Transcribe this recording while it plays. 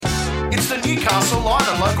to Newcastle Live,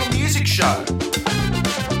 a local music show.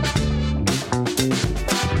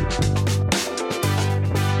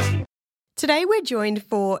 Today we're joined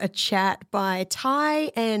for a chat by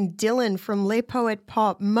Ty and Dylan from Leopold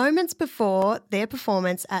Pop moments before their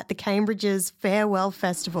performance at the Cambridge's Farewell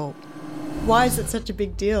Festival. Why is it such a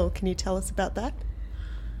big deal? Can you tell us about that?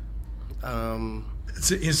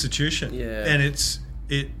 It's an institution. Yeah.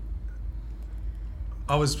 And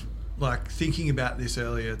I was like thinking about this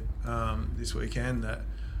earlier this weekend that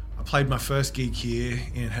I played my first gig here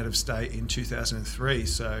in Head of State in 2003,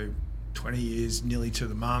 so 20 years nearly to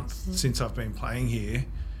the month since I've been playing here,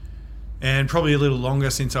 and probably a little longer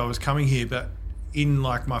since I was coming here. But in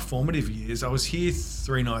like my formative years, I was here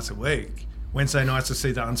 3 nights a week. Wednesday nights to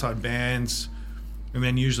see the unsigned bands, and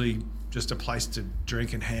then usually just a place to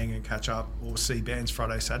drink and hang and catch up, or see bands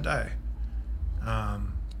Friday, Saturday.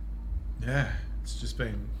 It's just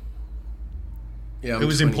been... Yeah, it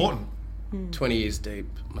was 20, important. 20 years deep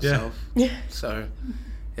myself. Yeah. So,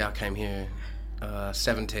 yeah, I came here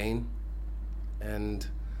 17, and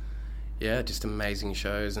yeah, just amazing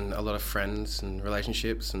shows and a lot of friends and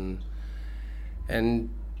relationships, and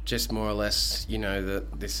just more or less, you know,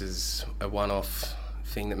 that this is a one-off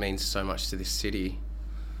thing that means so much to this city,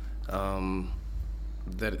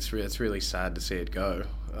 that it's really sad to see it go.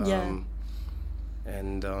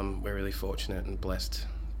 And we're really fortunate and blessed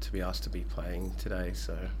to be asked to be playing today,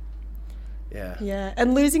 so yeah. Yeah,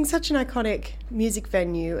 and losing such an iconic music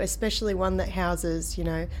venue, especially one that houses, you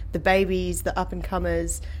know, the babies, the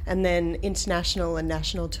up-and-comers, and then international and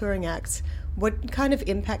national touring acts, what kind of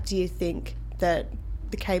impact do you think that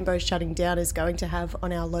the Cambo shutting down is going to have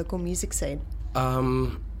on our local music scene?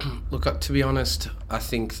 Look, to be honest, I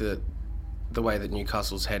think that the way that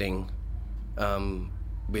Newcastle's heading,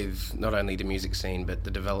 with not only the music scene but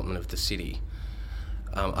the development of the city,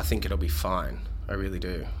 I think it'll be fine. I really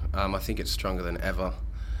do. I think it's stronger than ever,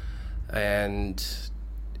 and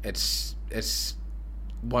it's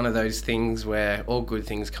one of those things where all good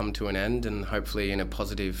things come to an end, and hopefully in a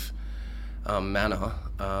positive manner,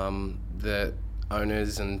 the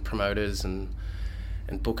owners and promoters and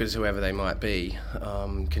bookers, whoever they might be,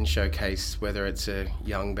 can showcase whether it's a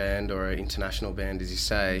young band or an international band, as you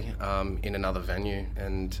say, in another venue,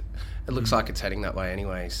 and it looks like it's heading that way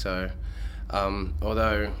anyway. So,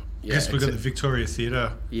 although... Yeah, Yes, we've got the Victoria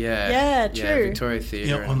Theatre. Yeah, true. Yeah, Victoria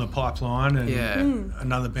Theatre. On the pipeline, and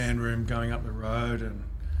another band room going up the road. And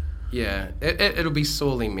yeah, it'll be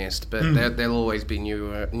sorely missed, but there'll always be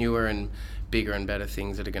newer and bigger and better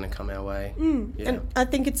things that are going to come our way. Yeah. And I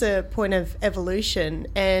think it's a point of evolution,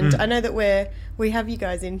 and I know that we have you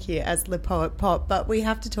guys in here as Le Poet Pop, but we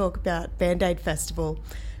have to talk about Band-Aid Festival.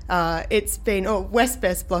 It's been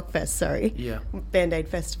Westbest Blockfest, sorry. Yeah. Band-Aid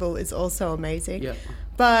Festival is also amazing. Yeah.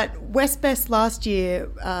 But Westbest last year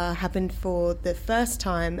happened for the first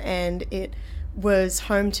time, and it was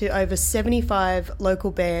home to over 75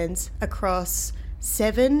 local bands across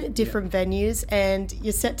 7 different venues, and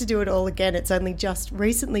you're set to do it all again. It's only just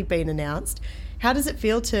recently been announced. How does it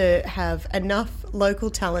feel to have enough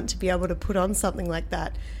local talent to be able to put on something like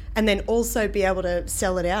that, and then also be able to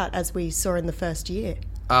sell it out as we saw in the first year?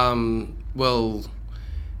 Well,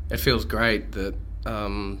 it feels great that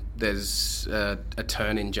there's a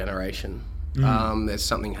turn in generation. There's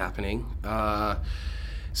something happening.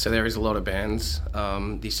 So there is a lot of bands.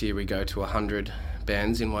 This year we go to 100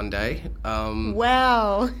 bands in one day.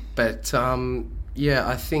 Wow. But yeah,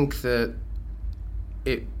 I think that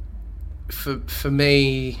it, for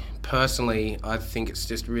me personally, I think it's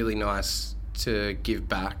just really nice to give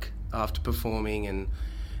back after performing and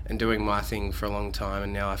doing my thing for a long time,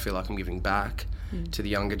 and now I feel like I'm giving back to the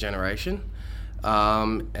younger generation.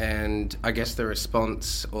 And I guess the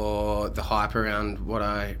response or the hype around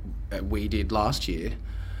what we did last year,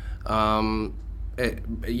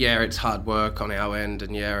 it's hard work on our end,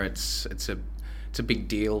 and it's a big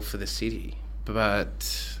deal for the city,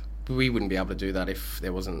 but we wouldn't be able to do that if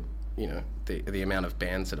there wasn't, you know, the amount of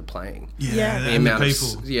bands that are playing. Yeah. The and amount the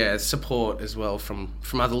people. of support as well from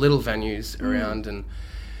other little venues around and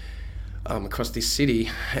across this city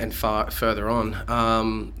and further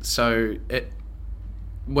on. So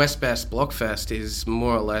Westbest Blockfest is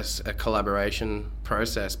more or less a collaboration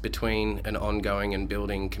process between an ongoing and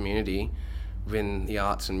building community within the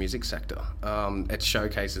arts and music sector. It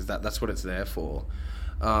showcases that's what it's there for.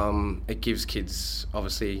 It gives kids,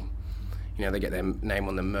 obviously, you know, they get their name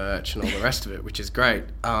on the merch and all the rest of it, which is great.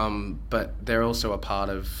 But they're also a part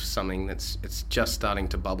of something it's just starting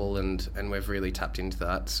to bubble, and we've really tapped into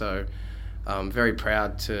that. So I'm very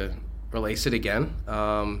proud to release it again,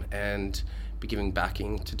 and be giving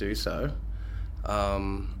backing to do so.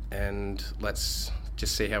 And let's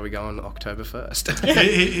just see how we go on October 1st.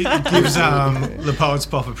 It gives the Poets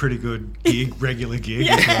Pop a pretty good regular gig.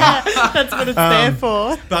 Yeah, as well. that's what it's there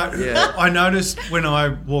for. But I noticed when I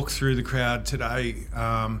walked through the crowd today,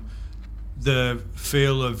 the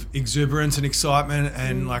feel of exuberance and excitement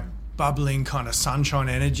and like bubbling kind of sunshine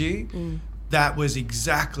energy. That was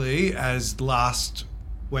exactly as last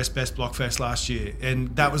West Best Blockfest last year,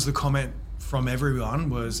 and that was the comment from everyone,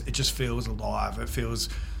 was it just feels alive. It feels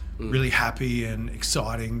really happy and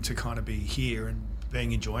exciting to kind of be here and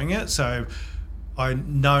enjoying it. So I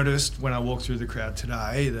noticed when I walked through the crowd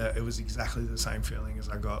today that it was exactly the same feeling as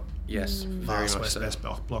I got Very last much West so. Best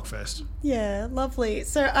Blockfest. Yeah, lovely.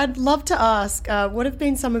 So I'd love to ask, what have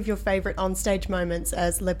been some of your favourite onstage moments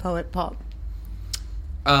as Le Poet Pop?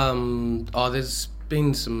 There's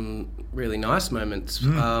been some really nice moments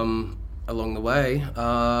along the way,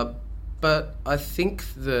 but I think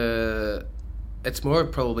it's more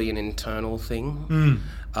probably an internal thing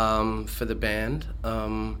for the band.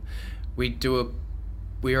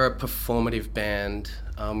 We are a performative band.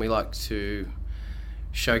 We like to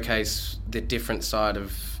showcase the different side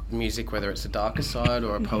of music, whether it's a darker side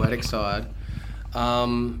or a poetic side,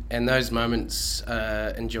 and those moments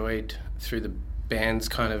enjoyed through the band's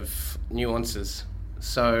kind of nuances.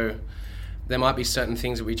 So there might be certain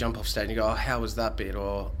things that we jump off stage and go, oh, how was that bit?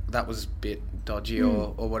 Or that was a bit dodgy or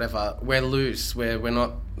whatever. We're loose. We're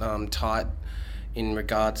not tight in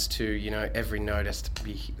regards to, every note has to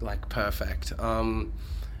be like perfect.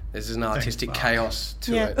 There's an artistic chaos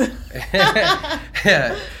to it.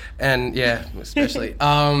 Yeah. And especially.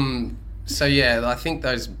 So yeah, I think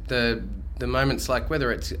the moments like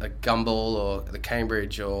whether it's a Gumball or the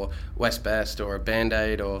Cambridge or West Best or a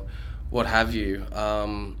Band-Aid or what have you,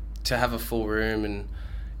 to have a full room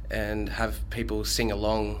and have people sing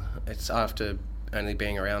along, it's after only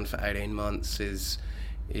being around for 18 months is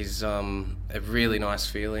a really nice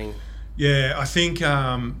feeling. Yeah, I think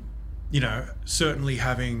certainly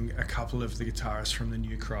having a couple of the guitarists from the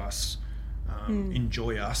New Cross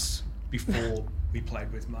enjoy us before we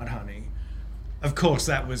played with Mudhoney. Of course,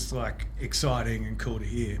 that was like exciting and cool to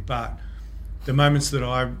hear. But the moments that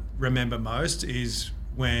I remember most is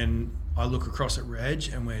when I look across at Reg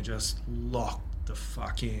and we're just locked the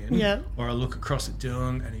fuck in. Yeah. Or I look across at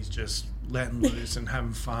Dylan and he's just letting loose and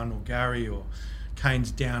having fun. Or Gary or Kane's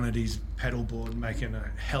down at his pedal board making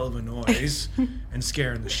a hell of a noise and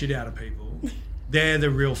scaring the shit out of people. They're the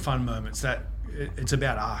real fun moments. That it's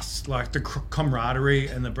about us, like the camaraderie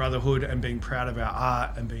and the brotherhood and being proud of our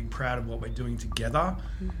art and being proud of what we're doing together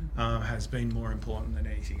has been more important than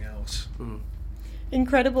anything else.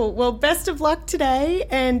 Incredible. Well, best of luck today,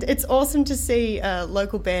 and it's awesome to see a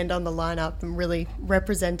local band on the lineup and really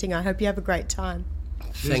representing. I hope you have a great time.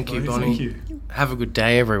 Thank you, Cheers, Bonnie. Thank you. Have a good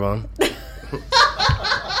day, everyone.